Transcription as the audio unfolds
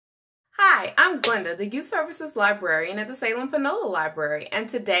Hi, I'm Glenda, the Youth Services Librarian at the Salem Panola Library, and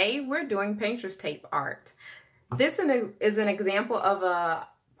today we're doing painter's tape art. This is an example of a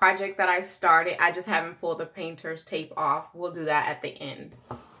project that I started. I just haven't pulled the painter's tape off. We'll do that at the end.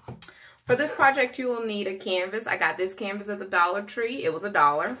 For this project, you will need a canvas. I got this canvas at the Dollar Tree. It was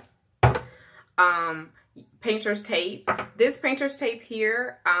 $1. Painter's tape. This painter's tape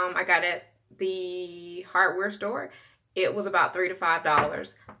here, I got at the hardware store. It was about $3 to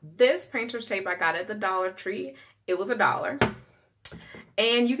 $5. This painter's tape I got at the Dollar Tree. It was $1.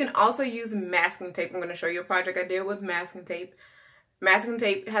 And you can also use masking tape. I'm going to show you a project I did with masking tape. Masking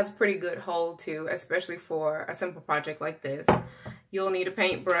tape has a pretty good hold too, especially for a simple project like this. You'll need a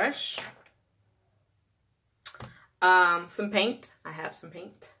paintbrush, some paint. I have some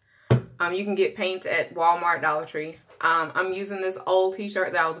paint. You can get paint at Walmart, Dollar Tree. I'm using this old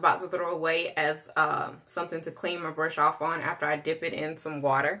t-shirt that I was about to throw away as something to clean my brush off on after I dip it in some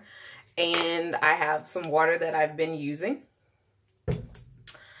water. And I have some water that I've been using.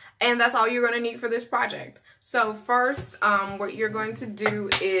 And that's all you're going to need for this project. So first, what you're going to do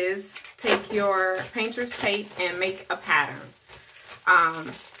is take your painter's tape and make a pattern.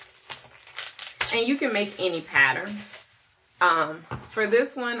 And you can make any pattern. For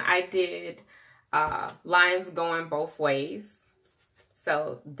this one, I did lines going both ways.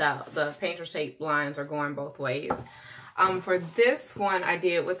 So the painter's tape lines are going both ways. For this one, I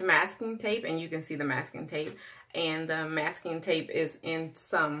did with masking tape, and you can see the masking tape. And the masking tape is in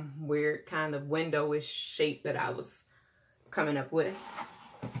some weird kind of windowish shape that I was coming up with.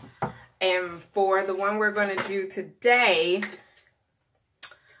 And for the one we're going to do today,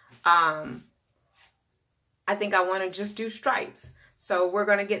 I think I want to just do stripes. So we're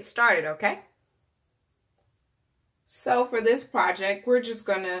going to get started, okay? So for this project, we're just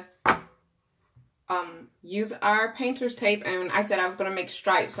going to use our painter's tape. And I said I was going to make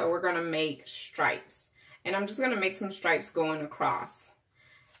stripes, so we're going to make stripes. And I'm just going to make some stripes going across.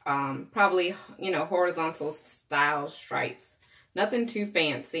 Probably, you know, horizontal style stripes. Nothing too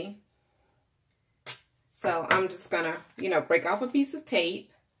fancy. So I'm just going to, you know, break off a piece of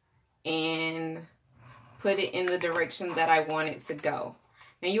tape and put it in the direction that I want it to go.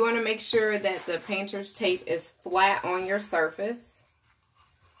 And you want to make sure that the painter's tape is flat on your surface.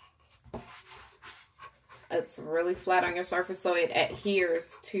 It's really flat on your surface so it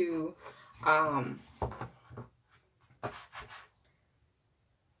adheres to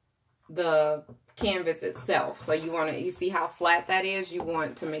the canvas itself. So you see how flat that is? You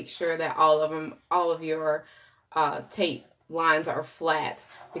want to make sure that all of your tape lines are flat,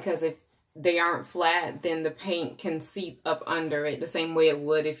 because if they aren't flat, then the paint can seep up under it the same way it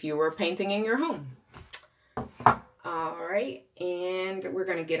would if you were painting in your home. All right, and we're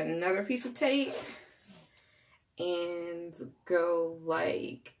going to get another piece of tape and go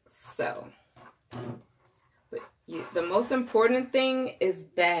like so. But the most important thing is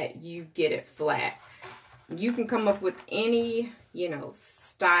that you get it flat. You can come up with any, you know,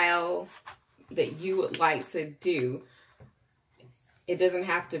 style that you would like to do. It doesn't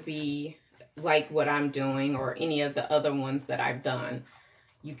have to be like what I'm doing or any of the other ones that I've done.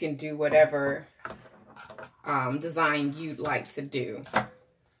 You can do whatever design you'd like to do.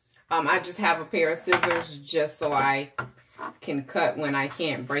 I just have a pair of scissors just so I can cut when I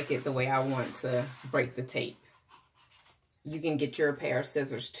can't break it the way I want to break the tape. You can get your pair of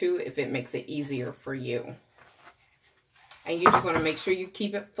scissors too if it makes it easier for you. And you just want to make sure you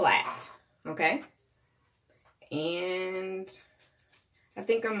keep it flat, okay? And I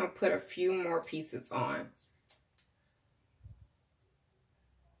think I'm going to put a few more pieces on.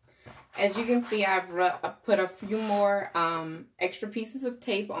 As you can see, I've put a few more extra pieces of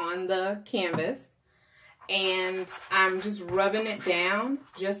tape on the canvas. And I'm just rubbing it down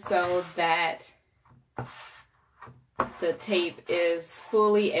just so that the tape is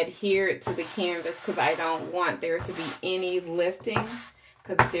fully adhered to the canvas, because I don't want there to be any lifting.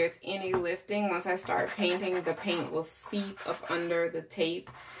 Because if there's any lifting, once I start painting, the paint will seep up under the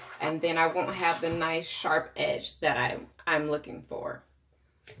tape, and then I won't have the nice sharp edge that I'm looking for.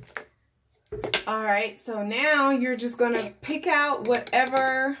 All right, so now you're just going to pick out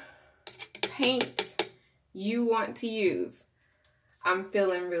whatever paint you want to use. I'm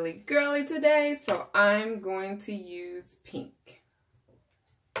feeling really girly today, so I'm going to use pink.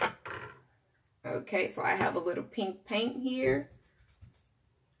 Okay, so I have a little pink paint here,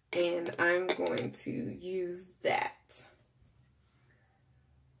 and I'm going to use that.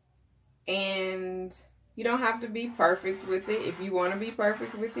 And you don't have to be perfect with it. If you want to be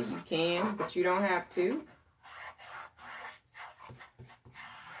perfect with it, you can, but you don't have to.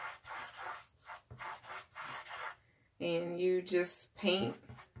 And you just paint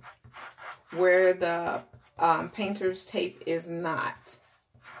where the painter's tape is not.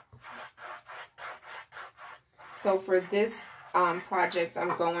 So for this project,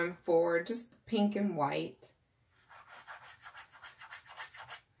 I'm going for just pink and white.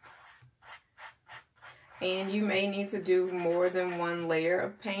 And you may need to do more than one layer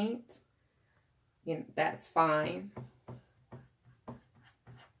of paint. That's fine.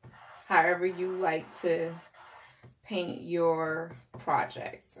 However you like to paint your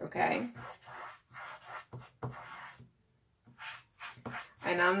projects, okay?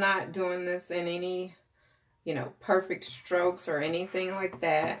 And I'm not doing this in any, perfect strokes or anything like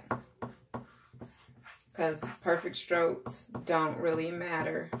that, because perfect strokes don't really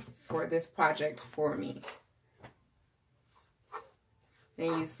matter for this project for me.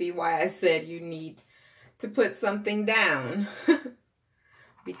 And you see why I said you need to put something down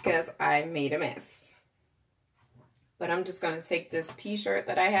because I made a mess. But I'm just going to take this t-shirt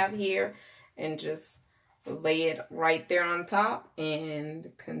that I have here and just lay it right there on top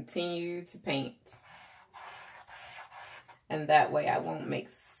and continue to paint. And that way I won't make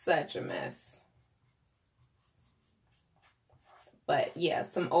such a mess. But yeah,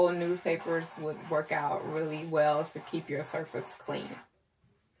 some old newspapers would work out really well to keep your surface clean.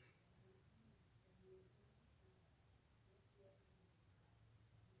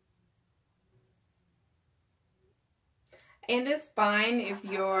 And it's fine if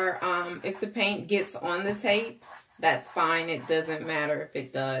if the paint gets on the tape, that's fine. It doesn't matter if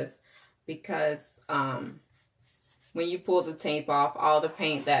it does, because when you pull the tape off, all the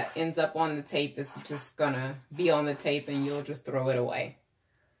paint that ends up on the tape is just gonna be on the tape and you'll just throw it away.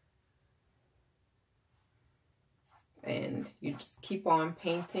 And you just keep on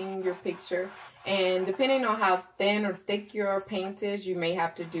painting your picture. And depending on how thin or thick your paint is, you may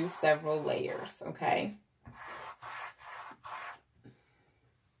have to do several layers, okay?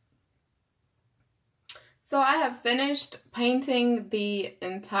 So I have finished painting the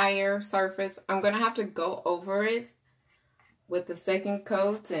entire surface. I'm going to have to go over it with the second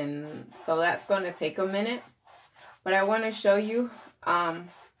coat, and so that's going to take a minute. But I want to show you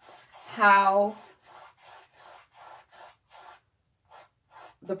how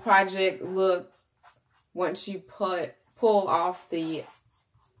the project looked once you pull off the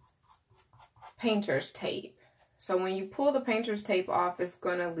painter's tape. So when you pull the painter's tape off, it's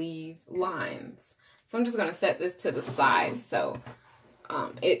going to leave lines. So I'm just going to set this to the side so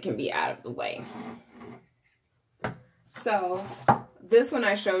it can be out of the way. So this one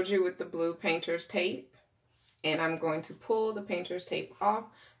I showed you with the blue painter's tape. And I'm going to pull the painter's tape off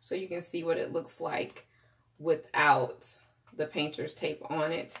so you can see what it looks like without the painter's tape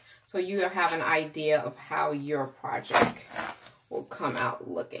on it. So you have an idea of how your project will come out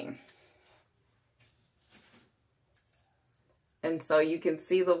looking. And so you can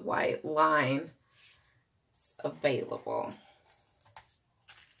see the white line available,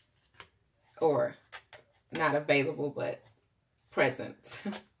 or not available but present.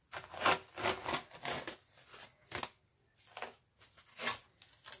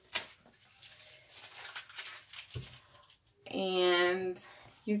 And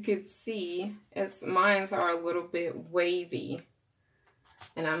you could see mines are a little bit wavy,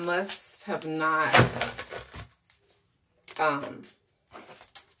 and I must have not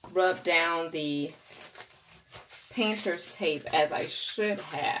rubbed down the painter's tape as I should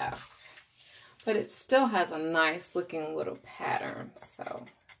have, but it still has a nice looking little pattern. So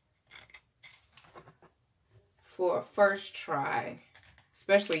for a first try,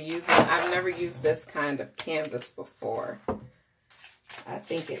 especially I've never used this kind of canvas before, I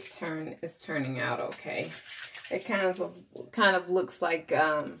think it's turning out okay. It kind of looks like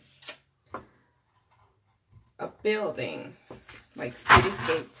a building, like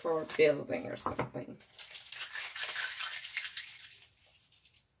cityscape for a building or something.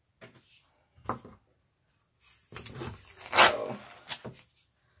 So,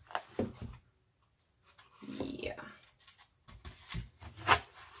 yeah.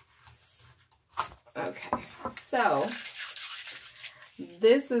 Okay, so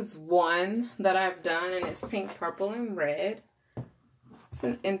this is one that I've done, and it's pink, purple, and red. It's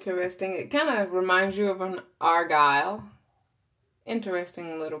an interesting, it kind of reminds you of an Argyle.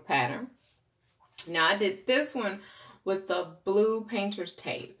 Interesting little pattern. Now I did this one with the blue painter's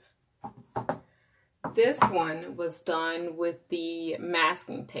tape. This one was done with the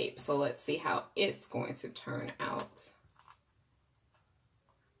masking tape, so let's see how it's going to turn out.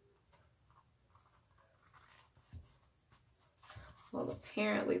 Well,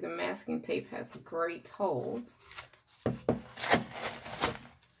 apparently the masking tape has great hold.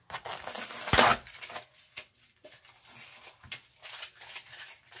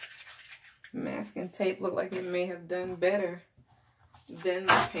 masking tape looked like it may have done better than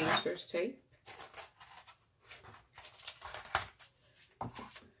the painter's tape.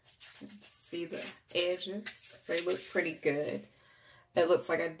 See the edges, they look pretty good. It looks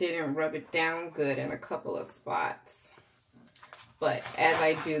like I didn't rub it down good in a couple of spots. But as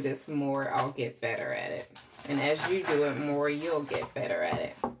I do this more, I'll get better at it. And as you do it more, you'll get better at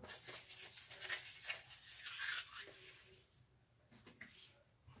it.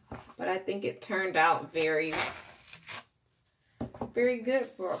 But I think it turned out very, very good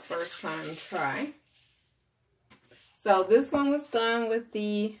for a first time try. So this one was done with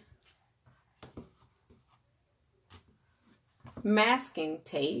the masking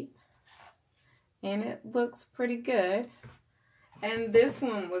tape, and it looks pretty good. And this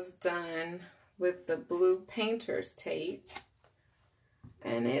one was done with the blue painter's tape,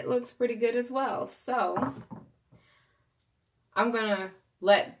 and it looks pretty good as well. So I'm gonna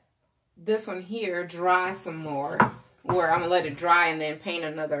let this one here dry some more, or I'm gonna let it dry and then paint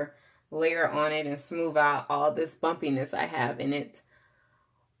another layer on it and smooth out all this bumpiness I have in it.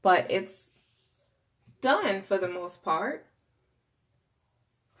 But it's done for the most part.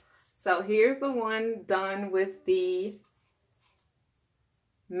 So here's the one done with the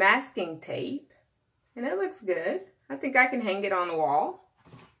masking tape, and it looks good. I think I can hang it on the wall.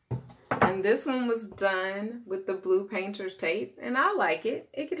 And this one was done with the blue painter's tape, and I like it.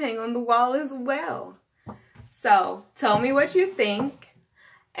 It can hang on the wall as well. So tell me what you think,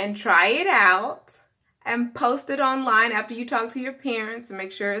 and try it out, and post it online after you talk to your parents and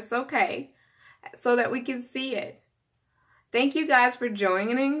make sure it's okay, so that we can see it. Thank you guys for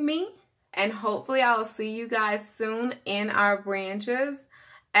joining me, and hopefully I'll see you guys soon in our branches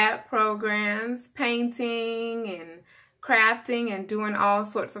at programs, painting and crafting and doing all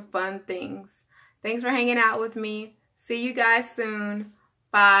sorts of fun things. Thanks for hanging out with me. See you guys soon.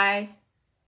 Bye.